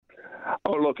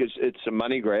Oh, look, it's a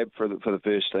money grab for the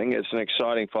first thing. It's an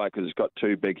exciting fight because it's got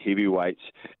two big heavyweights,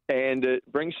 and it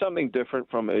brings something different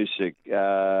from Usyk.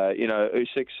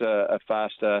 Usyk's a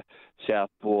faster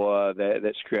southpaw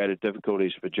that's created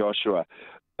difficulties for Joshua.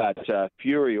 But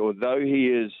Fury, although he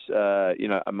is,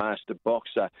 a master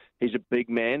boxer, he's a big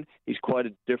man. He's quite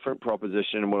a different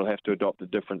proposition and will have to adopt a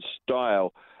different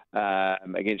style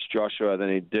against Joshua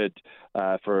than he did,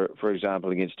 for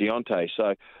example, against Deontay.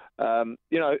 So,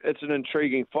 it's an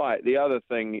intriguing fight. The other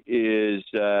thing is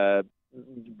it'll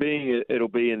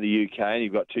be in the UK, and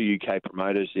you've got two UK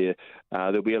promoters there.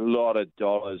 There'll be a lot of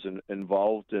dollars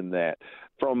involved in that.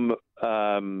 From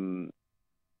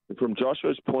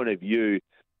Joshua's point of view,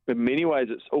 in many ways,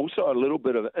 it's also a little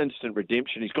bit of instant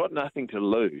redemption. He's got nothing to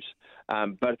lose.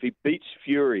 But if he beats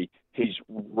Fury, he's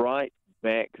right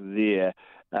back there,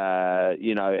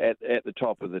 at the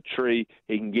top of the tree.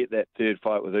 He can get that third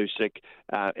fight with Usyk.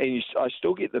 I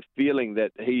still get the feeling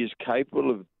that he is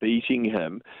capable of beating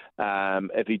him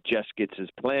if he just gets his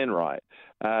plan right.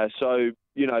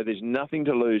 There's nothing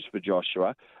to lose for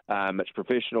Joshua. It's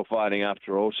professional fighting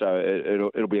after all, so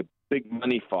it'll be a big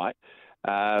money fight.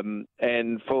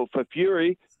 And for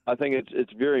Fury, I think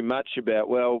it's very much about,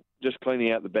 just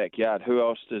cleaning out the backyard. Who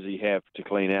else does he have to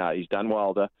clean out? He's done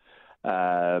Wilder.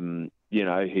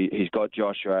 He's got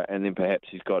Joshua, and then perhaps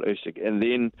he's got Usyk. And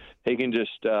then he can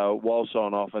just waltz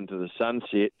on off into the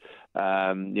sunset,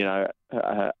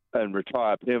 and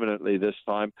retire permanently this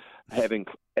time, having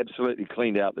absolutely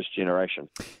cleaned out this generation.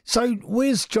 So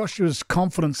where's Joshua's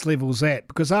confidence levels at?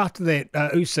 Because after that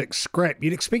Usyk scrap,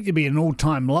 you'd expect to be at an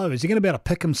all-time low. Is he going to be able to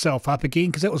pick himself up again?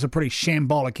 Because that was a pretty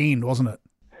shambolic end, wasn't it?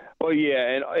 Well,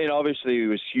 yeah, and obviously he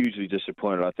was hugely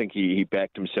disappointed. I think he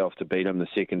backed himself to beat him the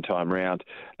second time round.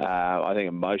 I think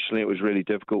emotionally it was really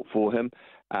difficult for him.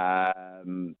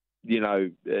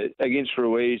 Against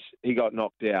Ruiz, he got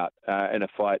knocked out in a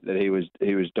fight that he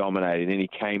was dominating, and he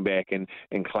came back and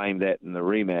claimed that in the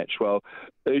rematch. Well,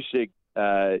 Usyk,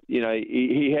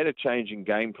 he had a change in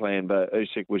game plan, but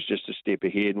Usyk was just a step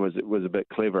ahead and was a bit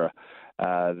cleverer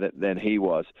than he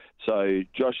was. So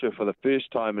Joshua, for the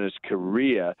first time in his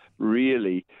career,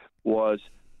 really was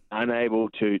unable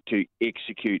to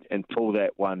execute and pull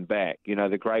that one back.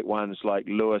 The great ones like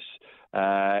Lewis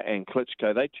and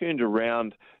Klitschko, they turned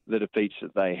around the defeats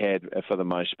that they had for the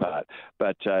most part.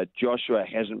 But Joshua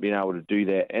hasn't been able to do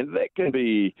that, and that can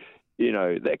be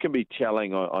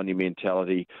telling on your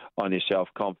mentality, on your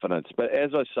self-confidence. But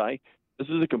as I say, this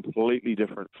is a completely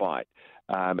different fight.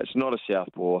 It's not a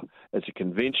southpaw. It's a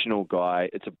conventional guy.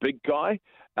 It's a big guy,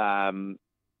 in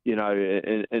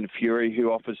Fury,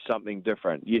 who offers something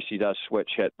different. Yes, he does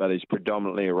switch hit, but he's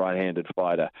predominantly a right-handed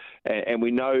fighter. And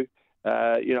we know,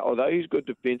 although he's good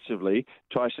defensively,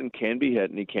 Tyson can be hit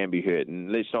and he can be hurt. And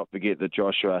let's not forget that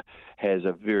Joshua has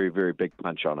a very, very big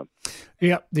punch on him.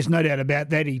 Yeah, there's no doubt about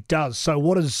that, he does. So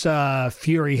what does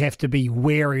Fury have to be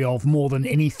wary of more than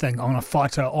anything on a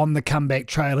fighter on the comeback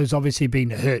trail who's obviously been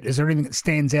hurt? Is there anything that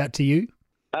stands out to you?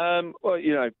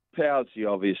 Power's the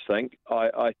obvious thing.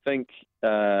 I think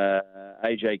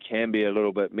AJ can be a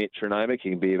little bit metronomic.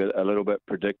 He can be a little bit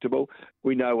predictable.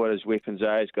 We know what his weapons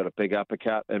are. He's got a big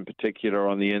uppercut, in particular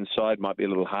on the inside. Might be a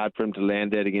little hard for him to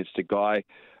land that against a guy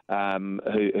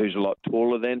who's a lot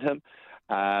taller than him.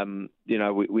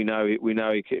 We know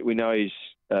he's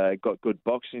got good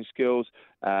boxing skills.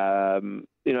 But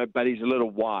he's a little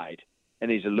wide. And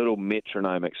he's a little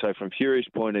metronomic. So from Fury's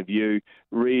point of view,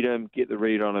 read him, get the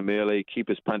read on him early, keep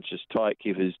his punches tight,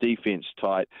 keep his defense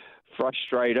tight,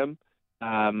 frustrate him,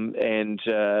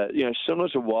 similar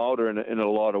to Wilder in a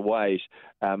lot of ways,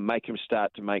 make him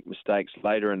start to make mistakes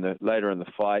later in the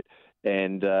fight,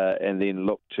 and then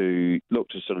look to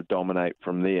sort of dominate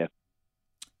from there.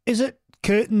 Is it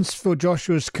curtains for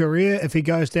Joshua's career if he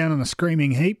goes down in a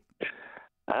screaming heap?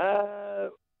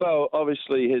 Well,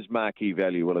 obviously his marquee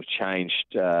value will have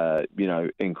changed,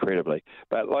 incredibly.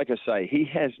 But like I say, he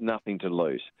has nothing to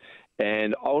lose.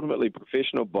 And ultimately,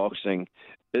 professional boxing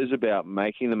is about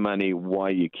making the money while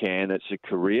you can. It's a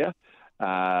career,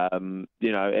 and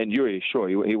you're sure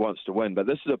he wants to win. But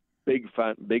this is a big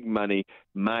money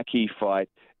marquee fight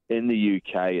in the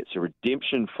UK. It's a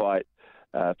redemption fight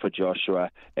for Joshua.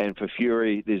 And for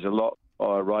Fury, there's a lot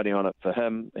riding on it for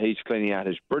him. He's cleaning out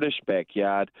his British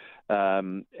backyard.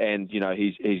 and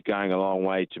he's going a long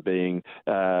way to being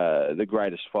the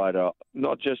greatest fighter,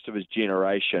 not just of his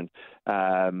generation,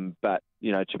 but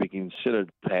to be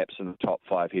considered perhaps in the top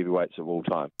 5 heavyweights of all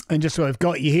time. And just so I've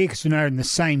got you here, because we know in the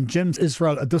same gyms,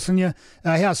 Israel Adesanya,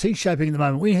 how's he shaping at the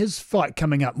moment? When his fight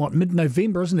coming up,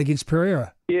 mid-November, isn't it, against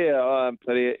Pereira? Yeah,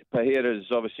 Pereira's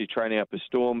obviously training up a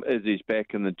storm. Izzy's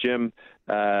back in the gym.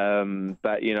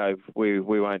 But, we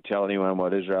won't tell anyone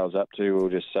what Israel's up to. We'll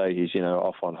just say he's,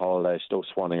 off on holiday, still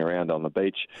swanning around on the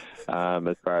beach,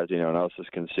 as far as anyone else is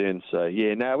concerned. So,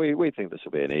 we think this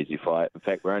will be an easy fight. In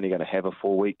fact, we're only going to have a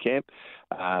 4-week camp,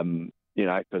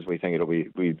 because we think it'll be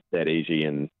that easy.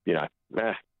 And,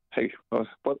 hey,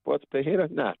 what's Pereira?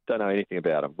 Nah, don't know anything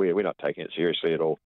about him. We're not taking it seriously at all.